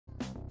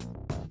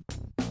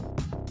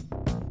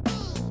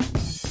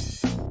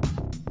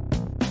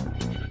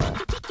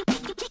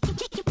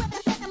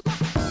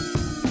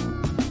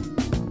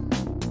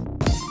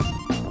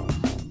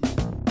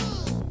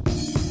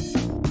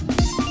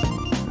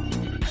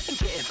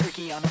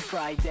me on a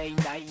Friday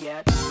night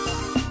yet.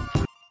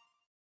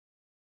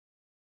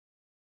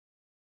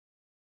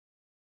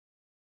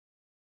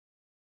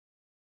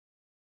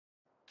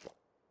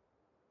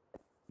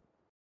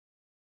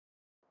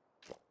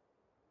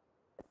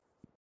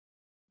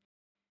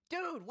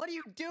 Dude, what are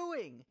you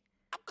doing?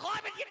 I'm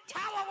climbing your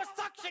tower with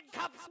suction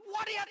cups!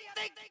 What do you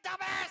think,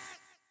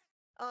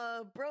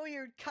 dumbass? Bro,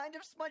 you're kind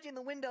of smudging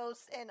the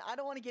windows, and I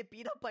don't want to get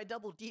beat up by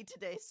Double D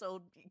today,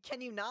 so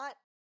can you not?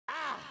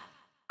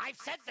 I've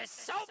said this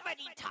so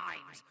many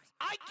times!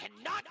 I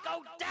cannot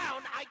go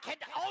down, I can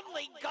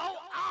only go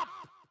up!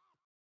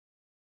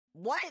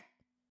 What?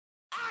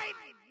 I'm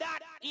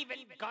not even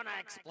gonna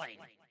explain.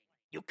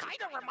 You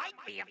kinda remind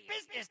me of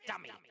Business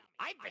Dummy.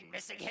 I've been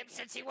missing him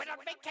since he went on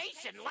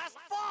vacation last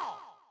fall.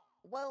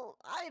 Well,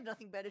 I have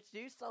nothing better to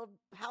do, so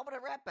how about a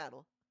rap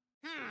battle?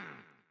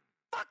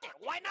 Fuck it,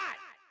 why not?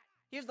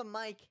 Here's the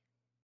mic.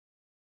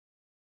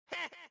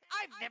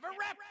 I've never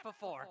rapped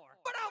before,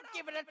 but I'll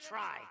give it a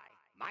try.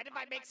 Mind if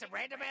I make some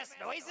random-ass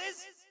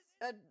noises?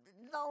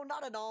 No,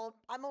 not at all.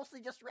 I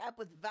mostly just rap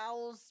with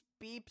vowels,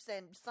 beeps,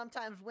 and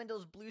sometimes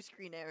Windows blue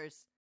screen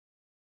errors.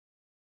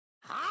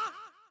 Huh?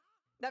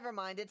 Never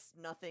mind, it's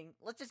nothing.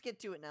 Let's just get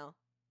to it now.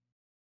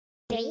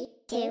 3,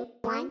 2,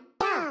 1,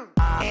 go!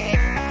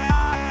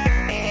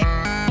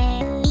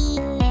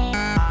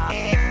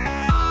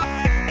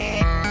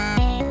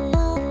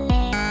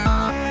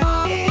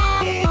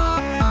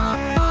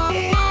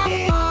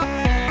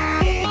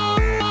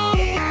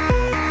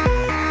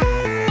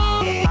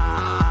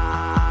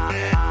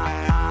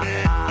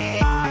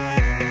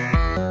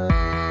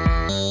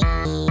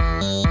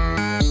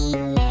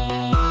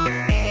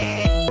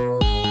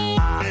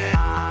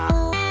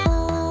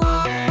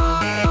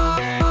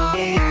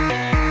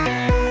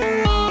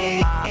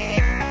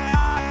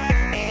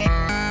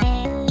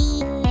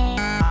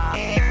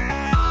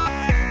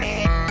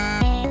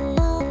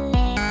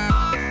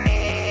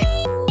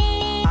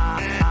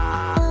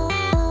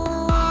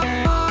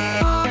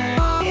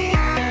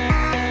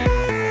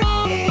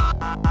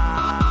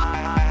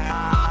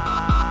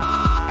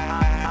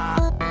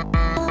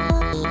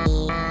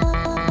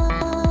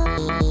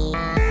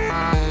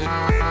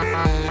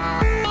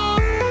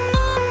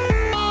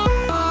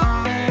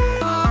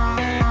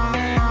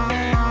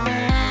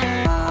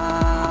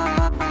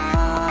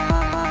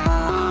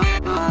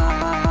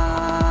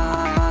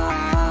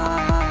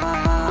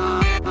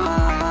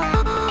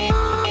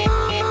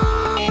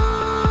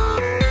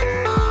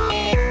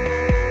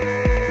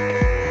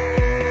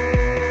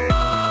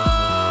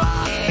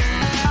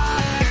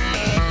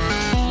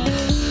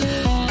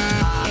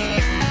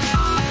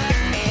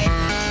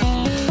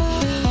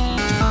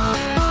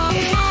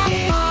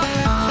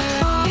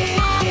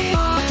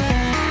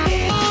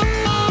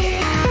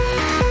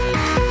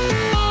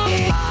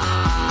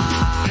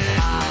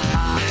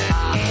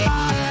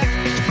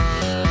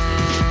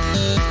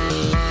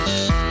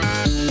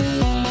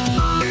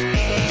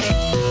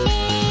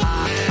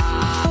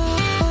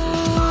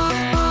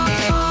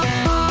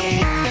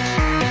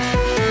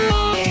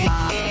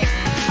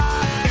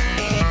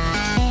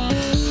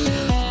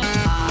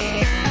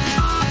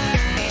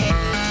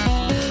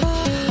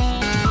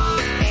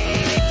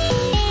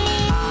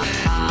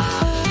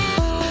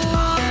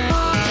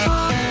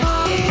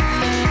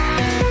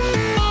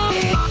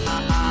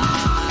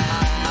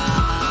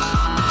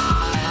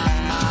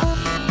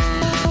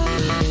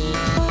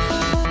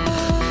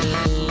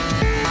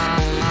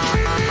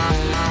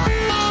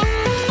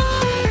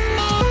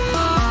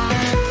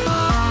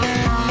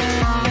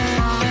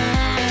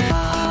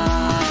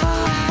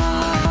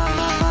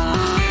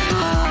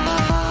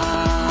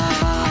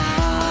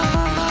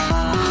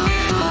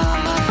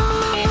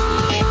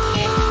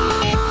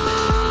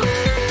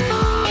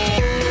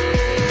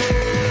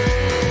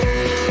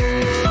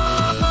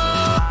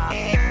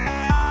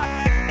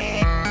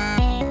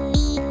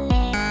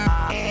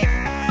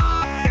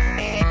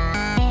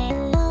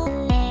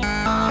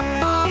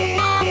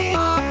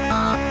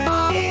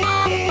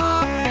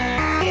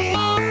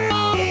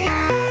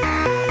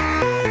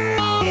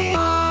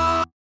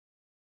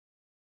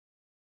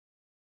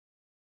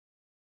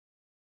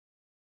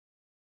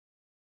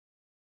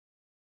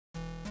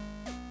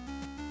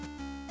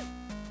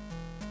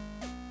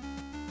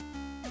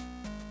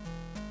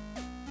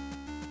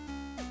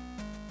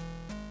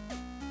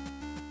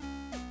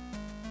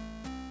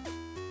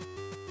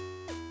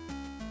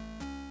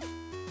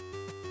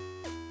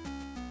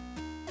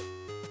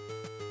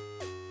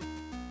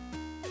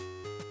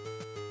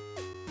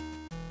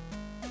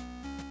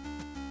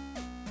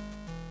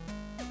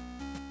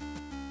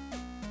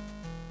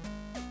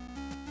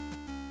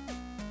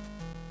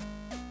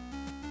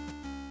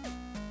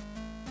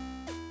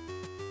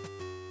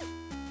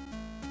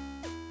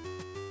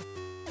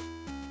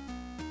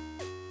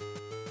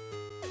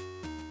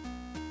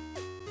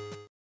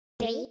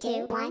 Three,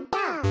 two, one,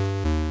 go!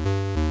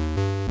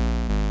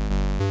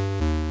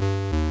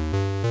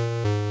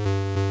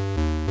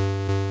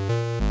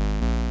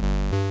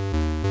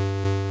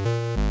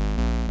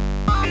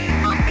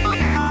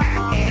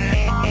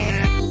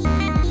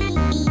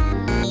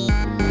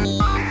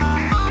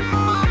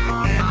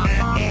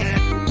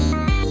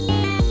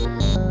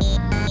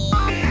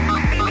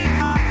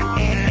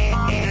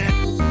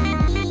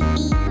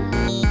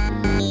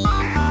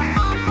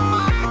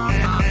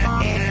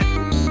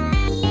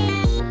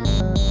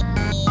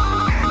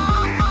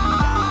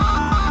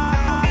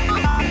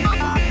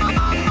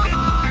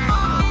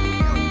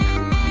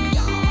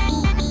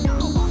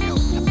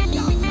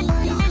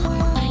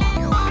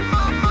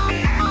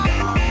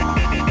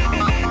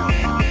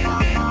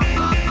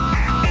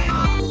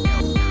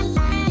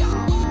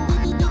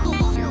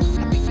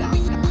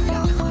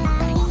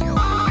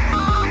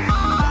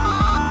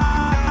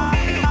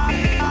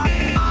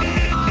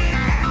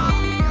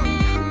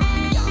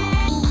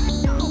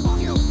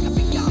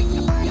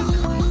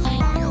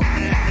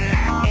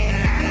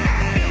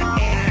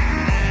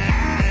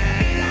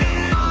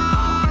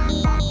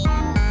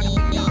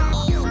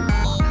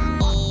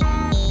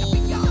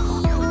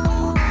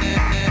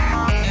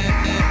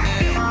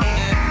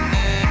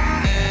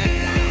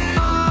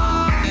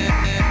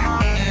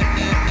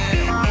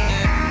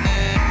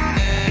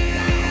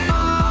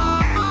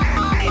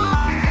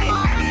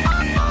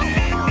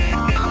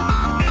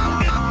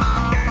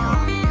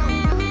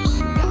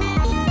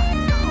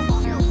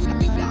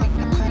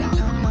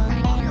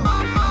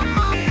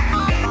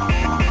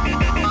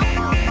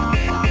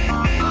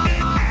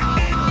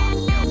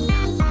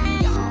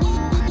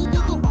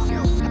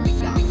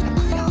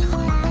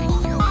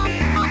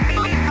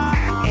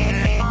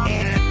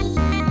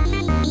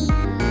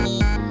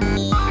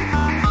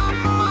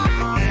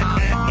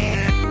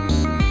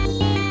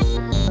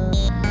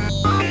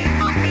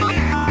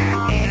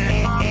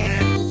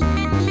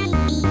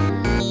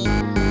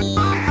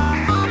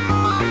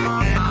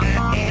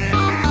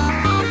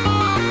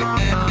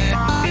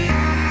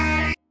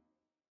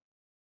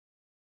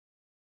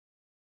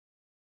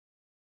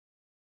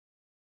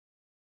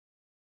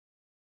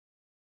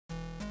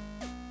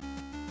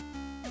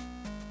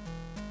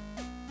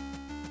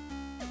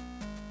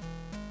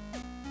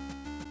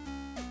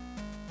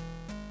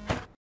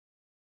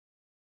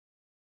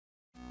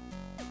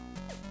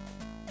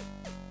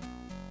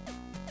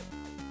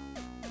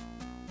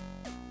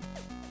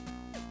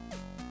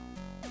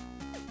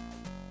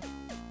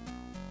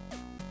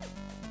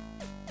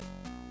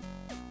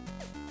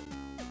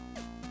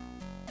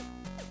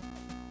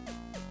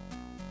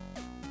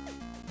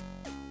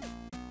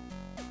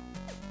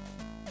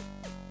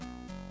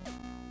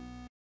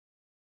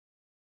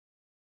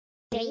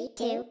 3,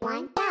 2,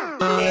 1,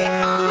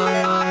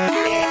 go!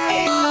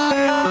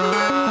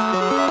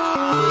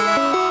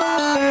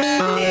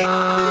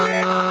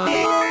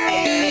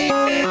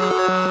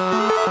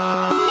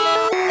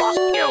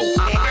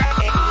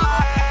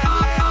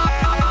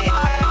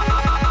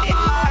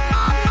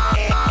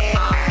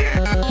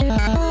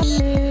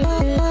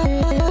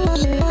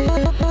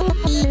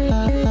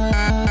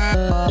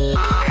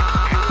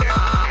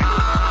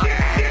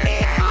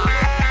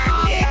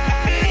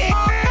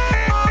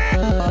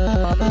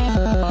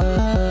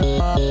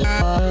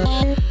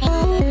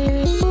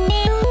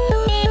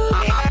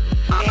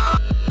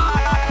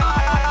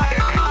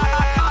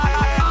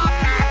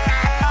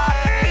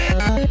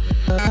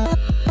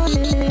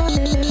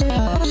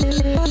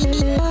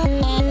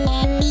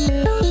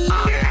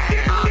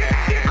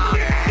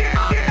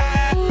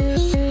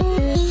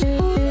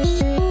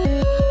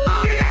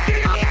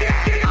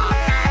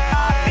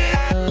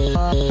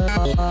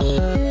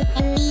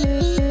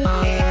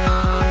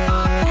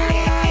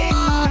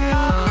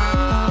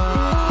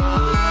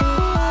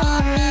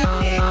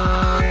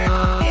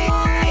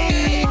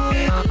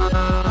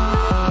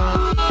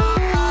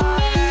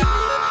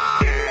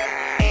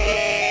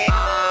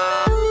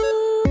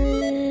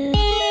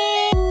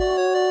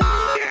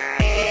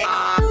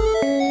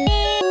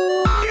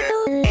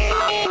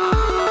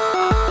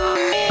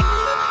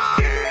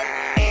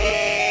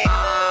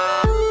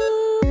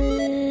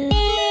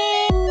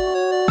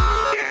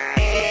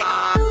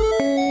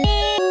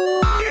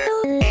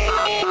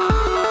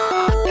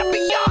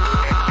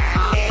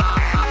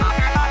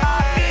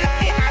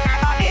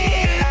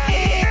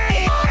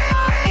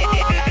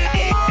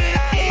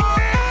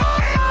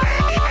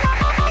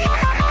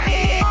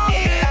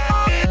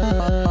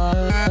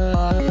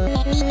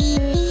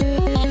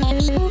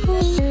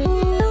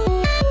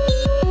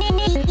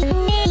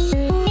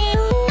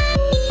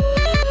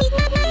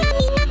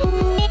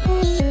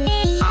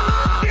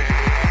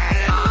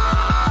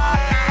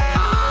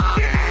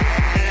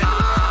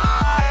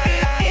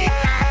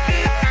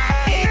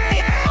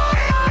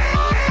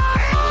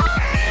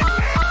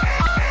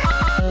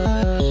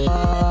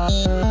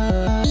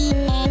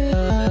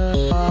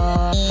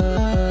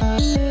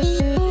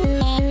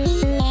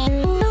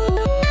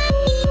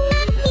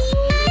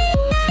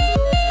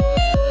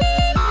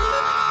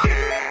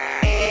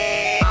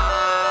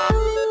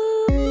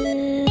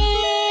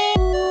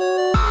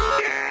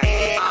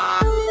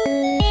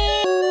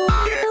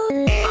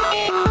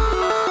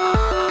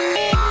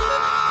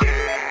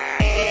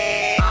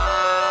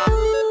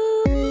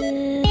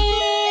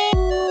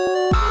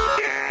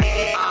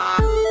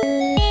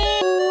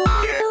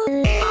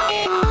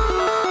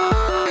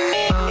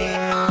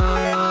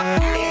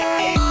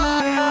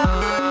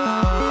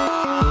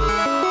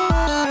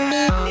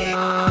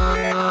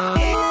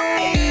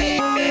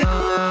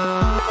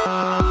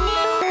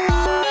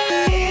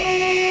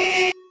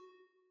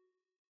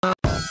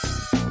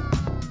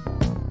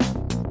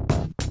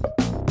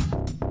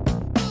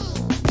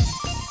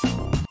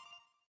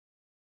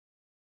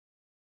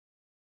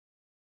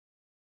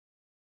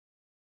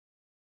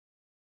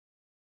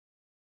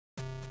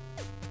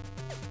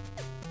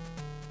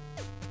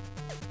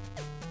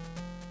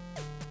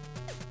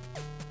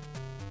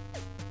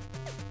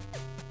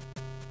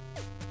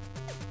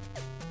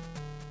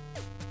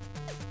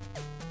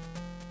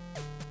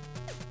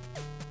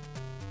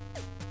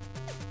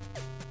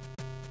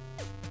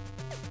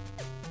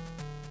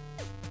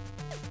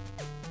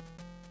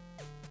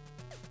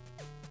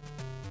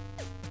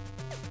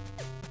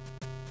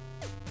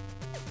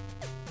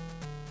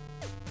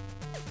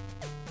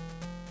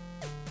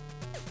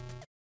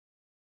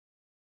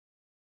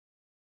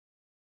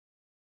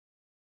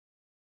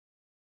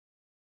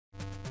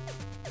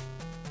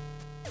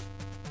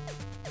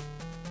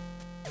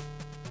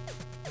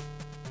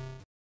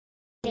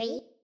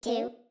 Three,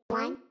 two,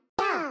 one,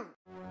 go!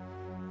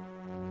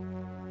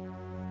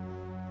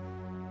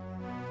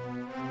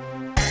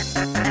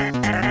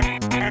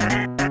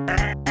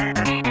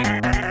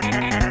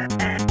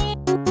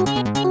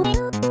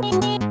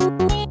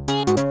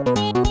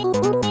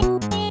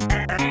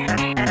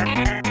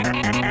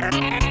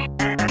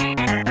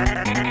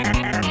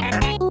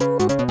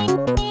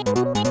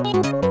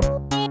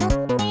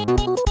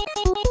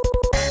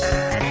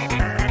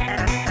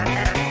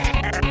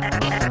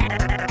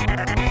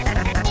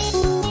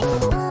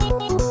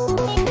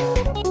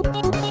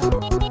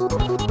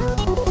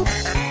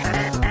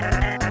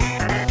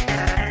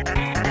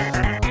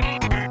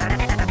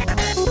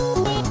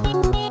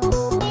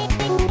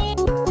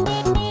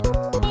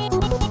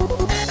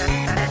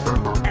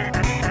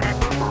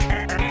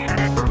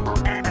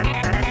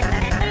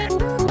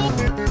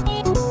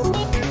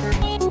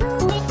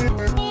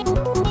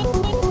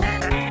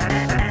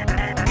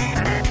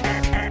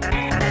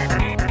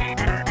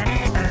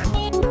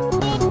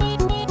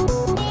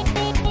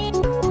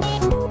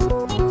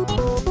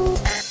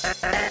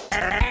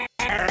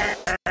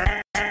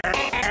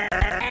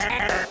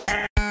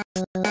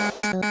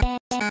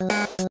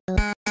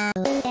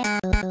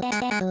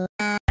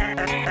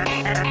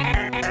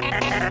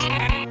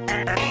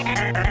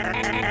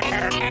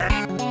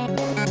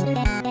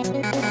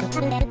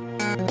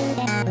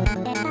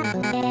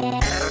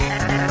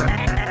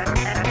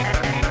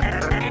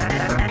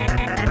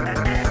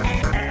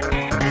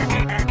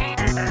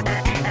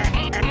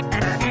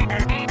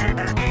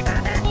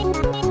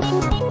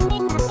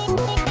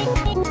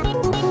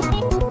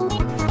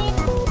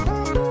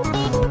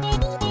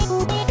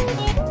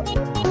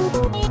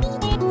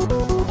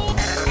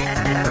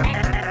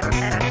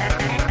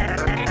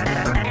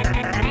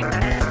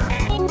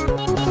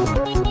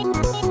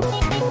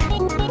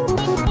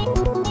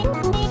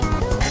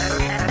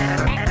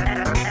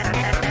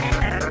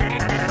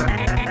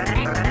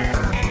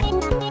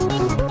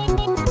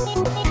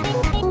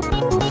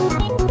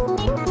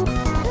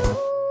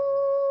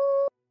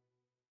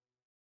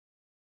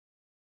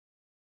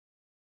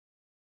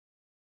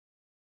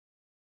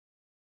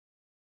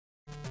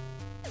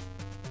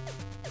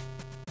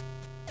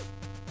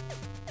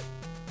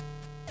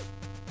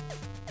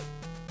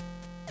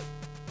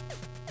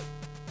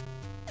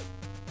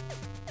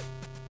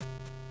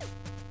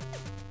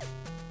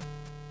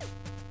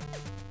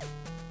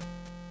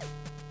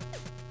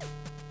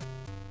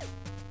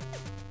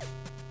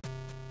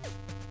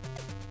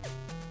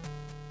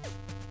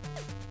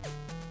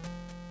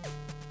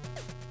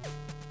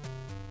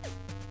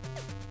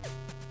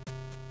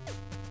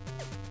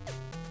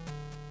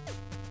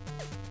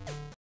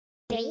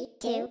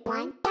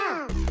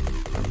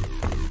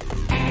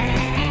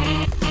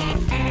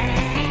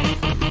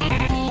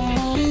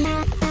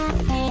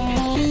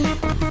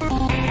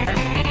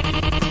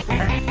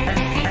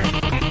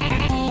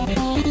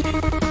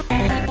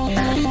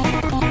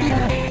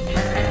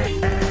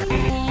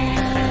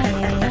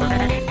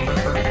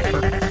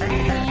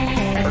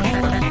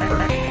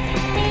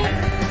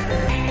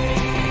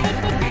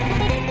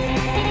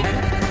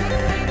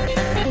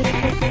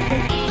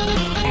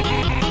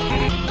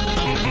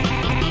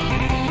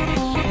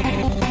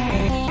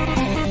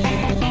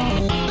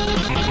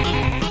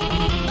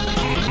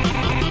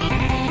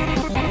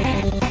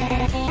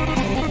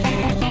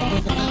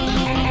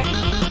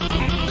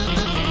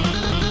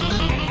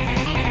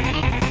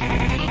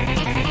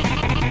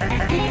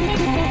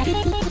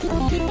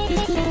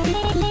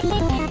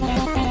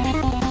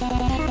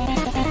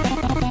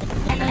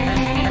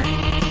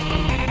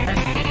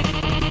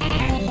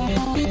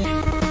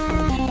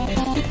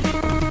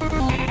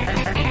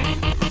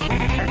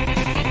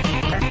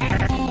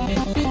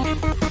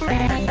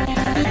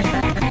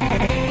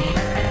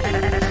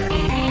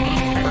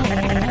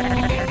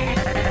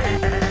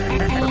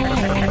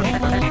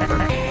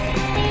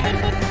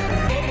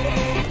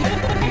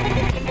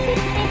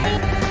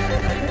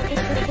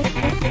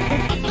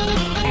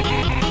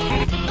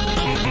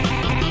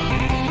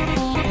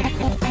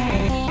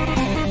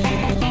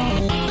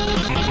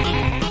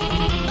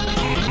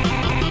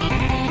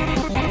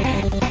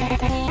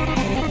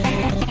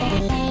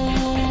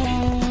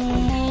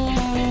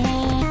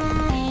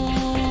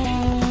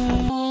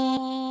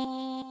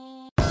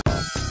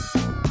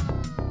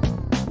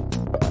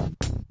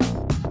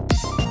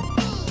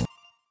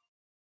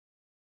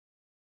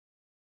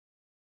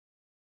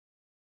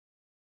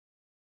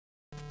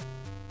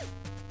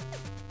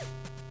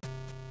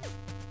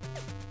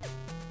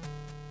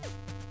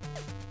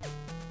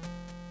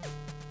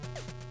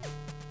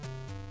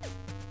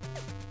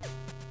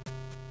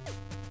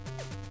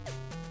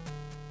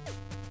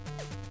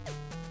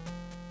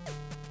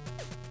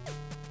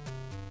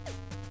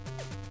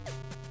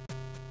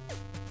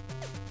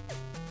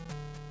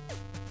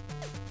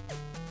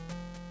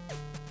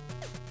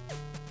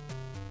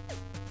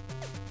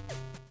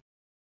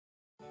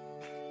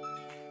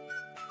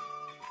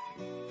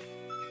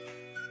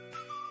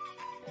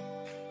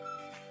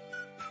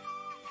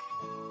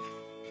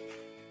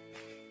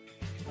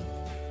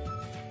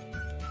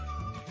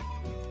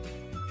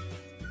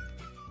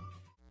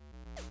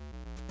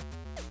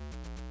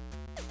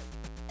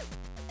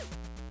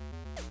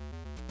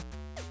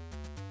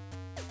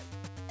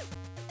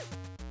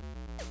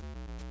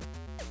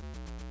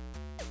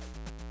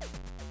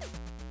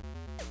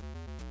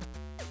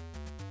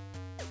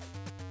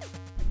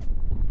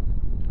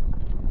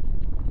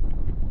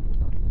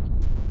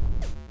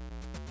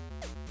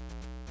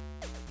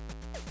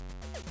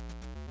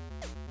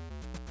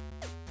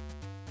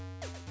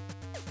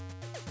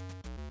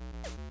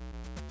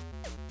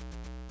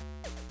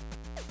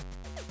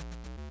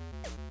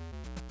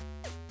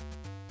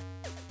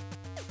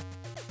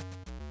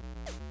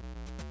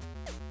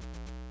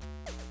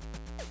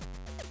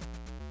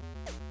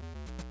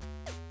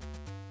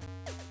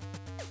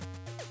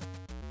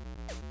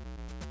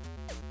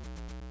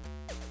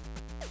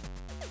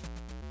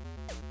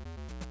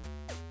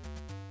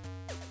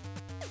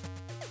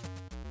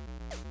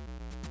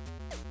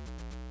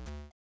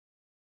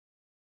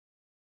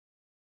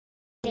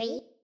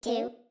 3,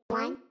 2,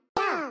 1,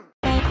 go!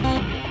 Hey,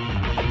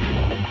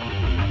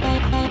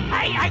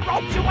 I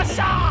wrote you a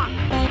song!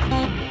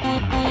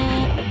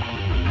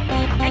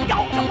 It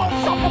goes a little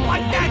something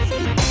like this!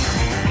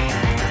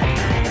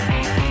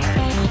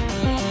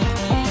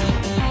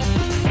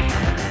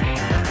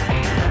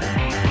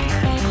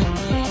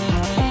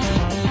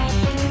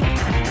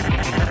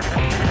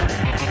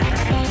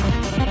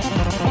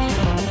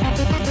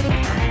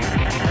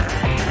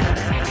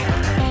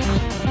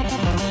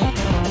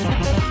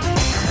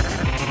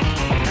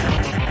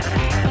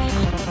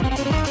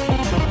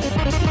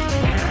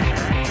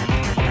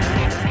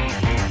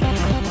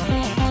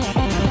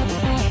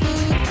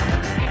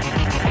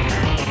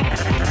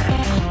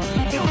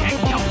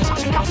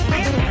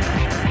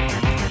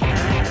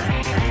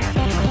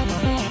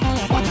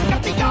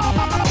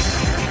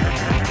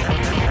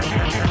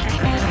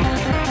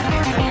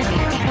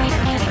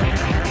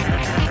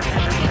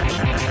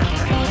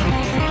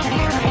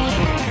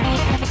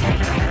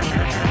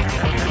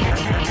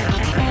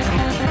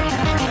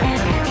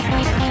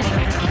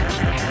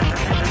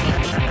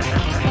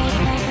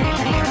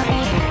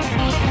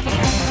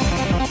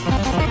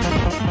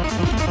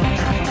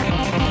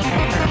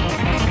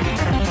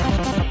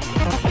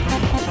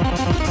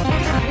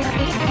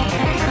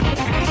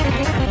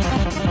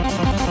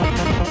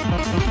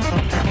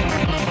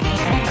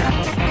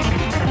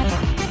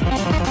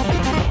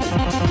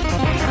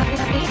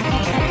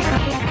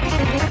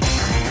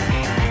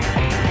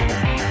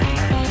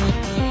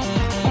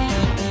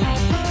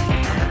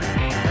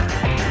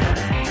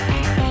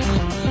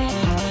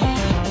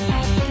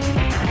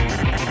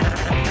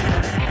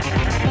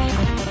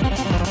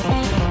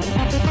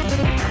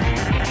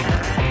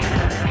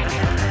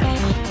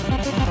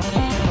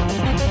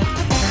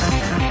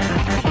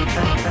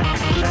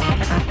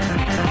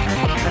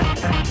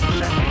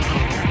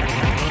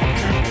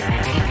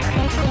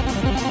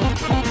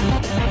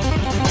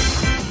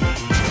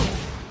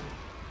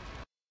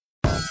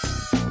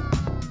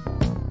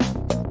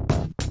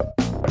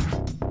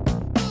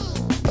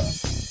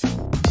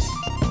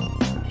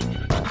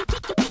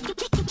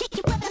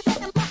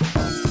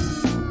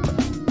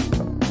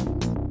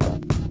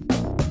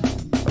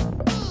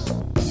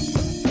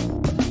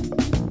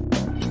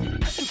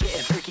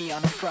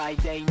 On a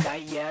Friday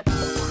night yet. Get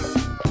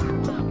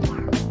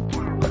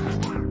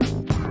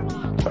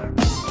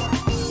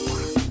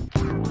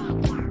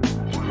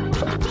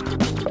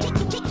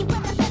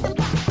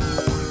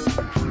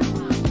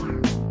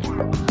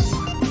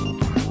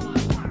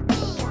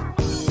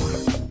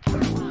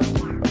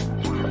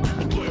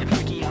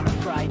freaky on a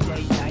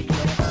Friday night yet.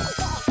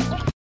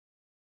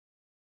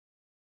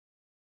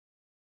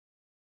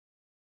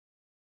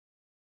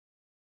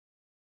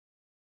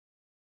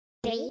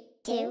 3,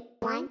 2,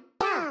 1,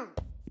 go!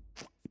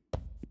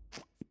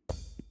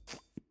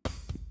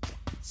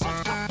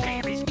 Such a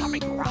baby's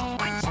coming around,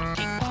 my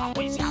sucking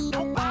always have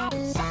no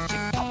bounds.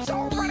 Sucking comes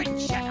already,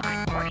 shit,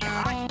 I'm pretty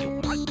hot, you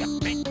must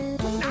admit.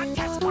 Do not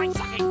test my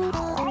sucking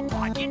power, I'll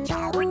plug in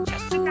tower in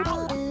just an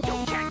hour.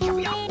 You can't give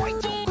me a way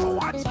too cool,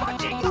 I'm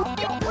sponging up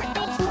your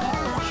windows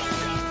floor.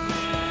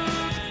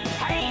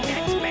 Hey,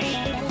 that's me.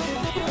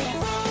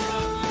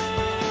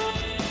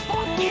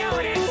 Fuck, here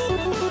it is.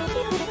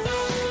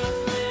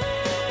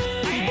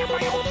 I am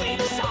my own theme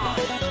song.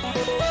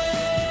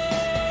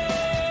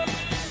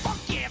 Fuck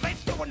yeah,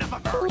 let's do another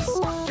verse.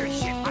 Fuck your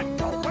shit, I'm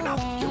going up.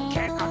 You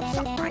can't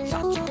unsuck my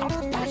subject up.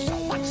 There's so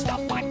much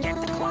stuff I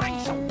can't decline,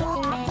 so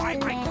I'll buy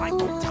my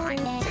glyco time.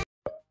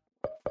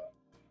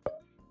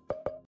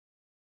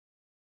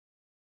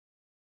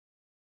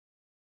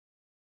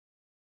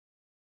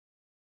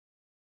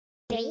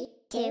 3,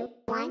 2,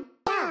 1,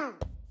 go!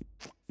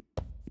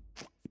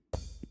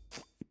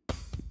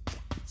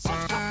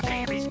 Such a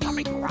baby's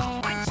coming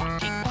around, my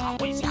sucking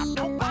always have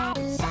no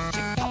bounds.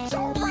 Sucking comes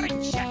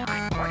already, shit,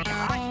 I'm pretty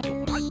hot, you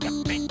must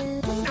admit.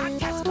 Do not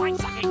test my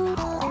sucking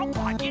power, I'll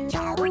plug in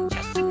tower in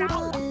just an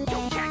hour.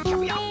 You can't give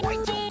me a way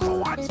too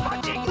cool, I'm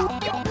sponging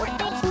up your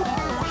windows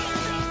floor.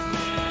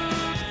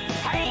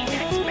 Hey,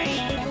 that's me.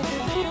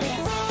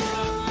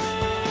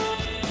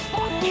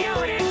 Fuck, here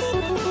it is.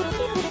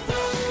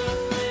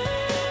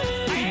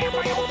 I am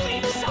my own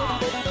theme song.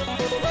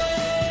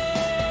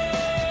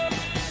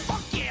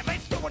 Fuck yeah,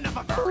 let's do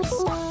another verse.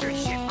 Fuck your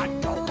shit, I'm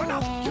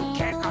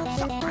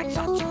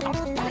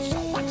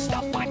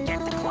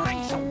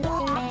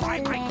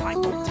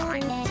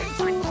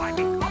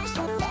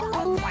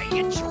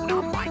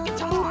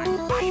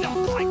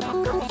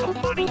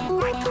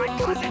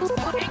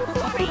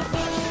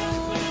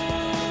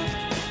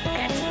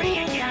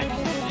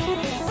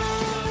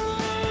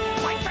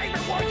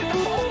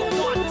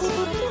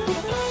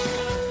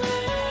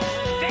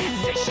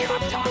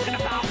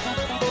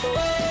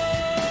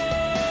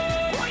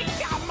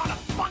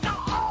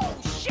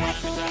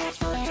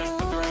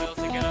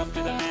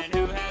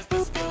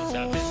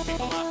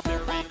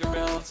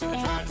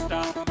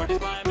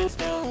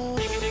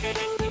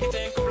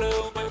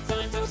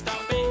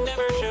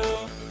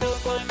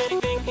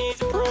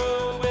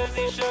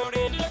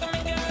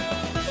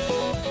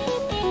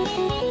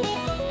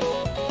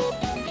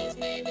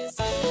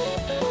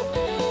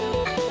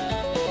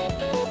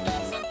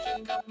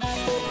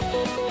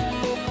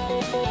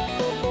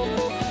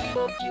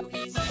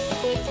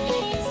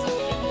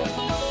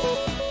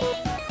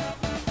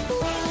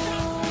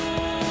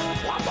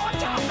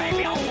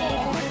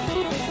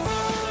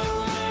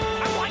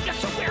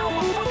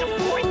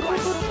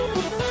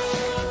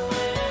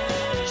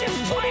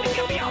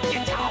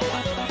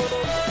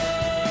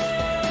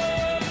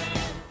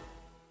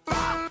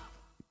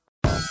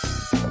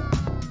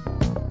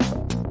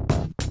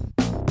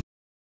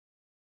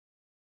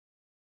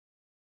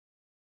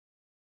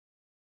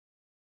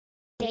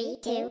 3,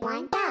 2,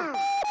 1, go!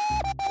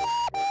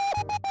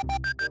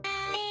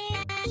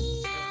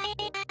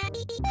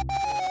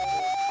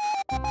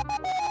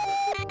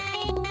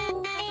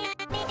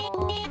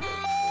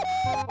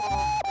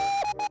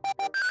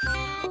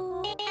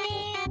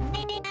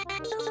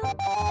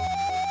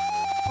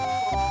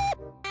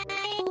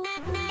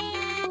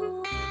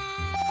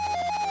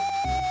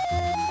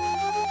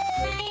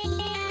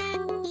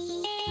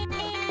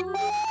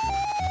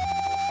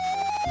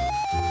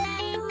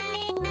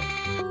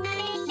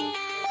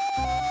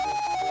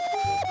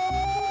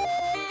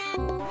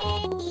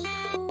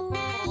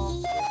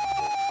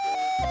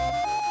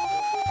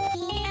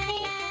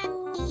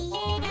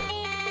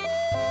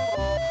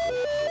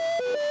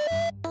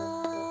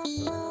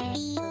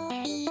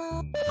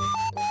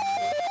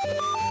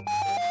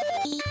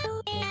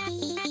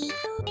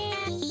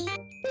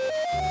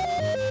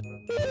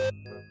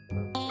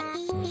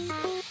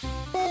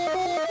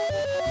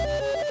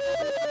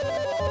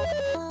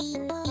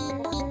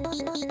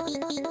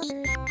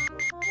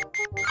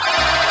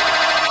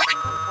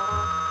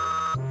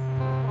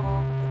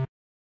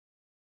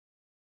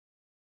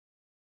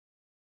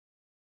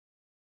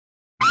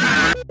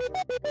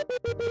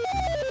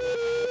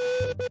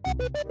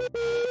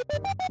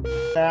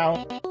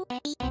 Now.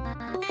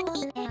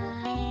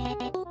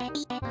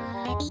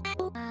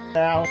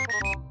 Now.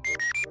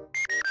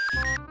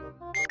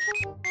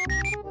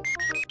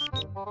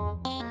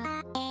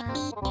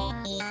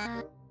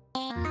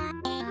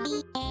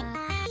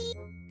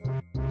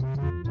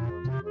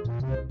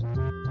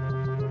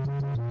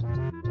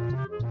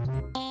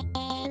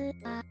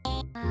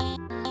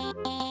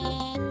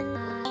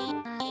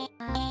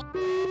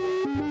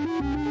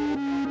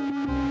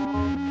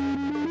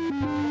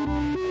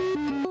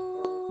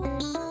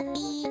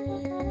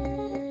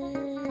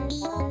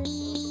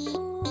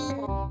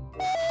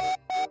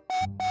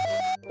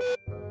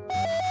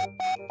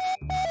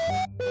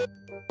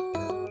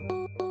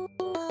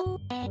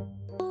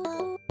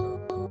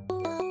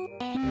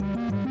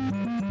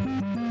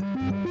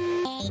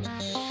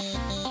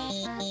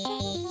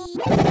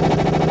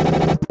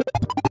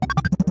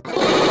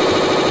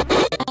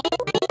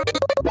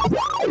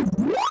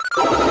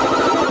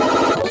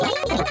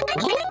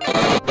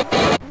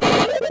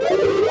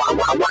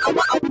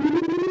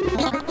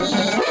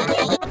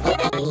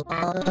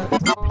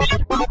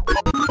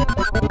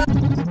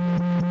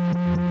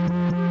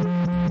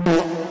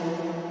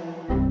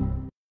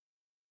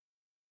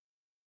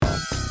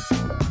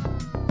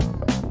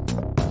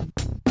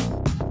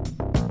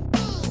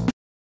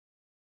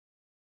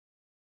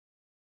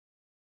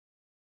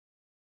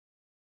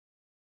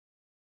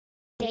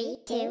 Three,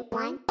 two,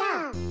 one,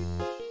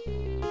 go!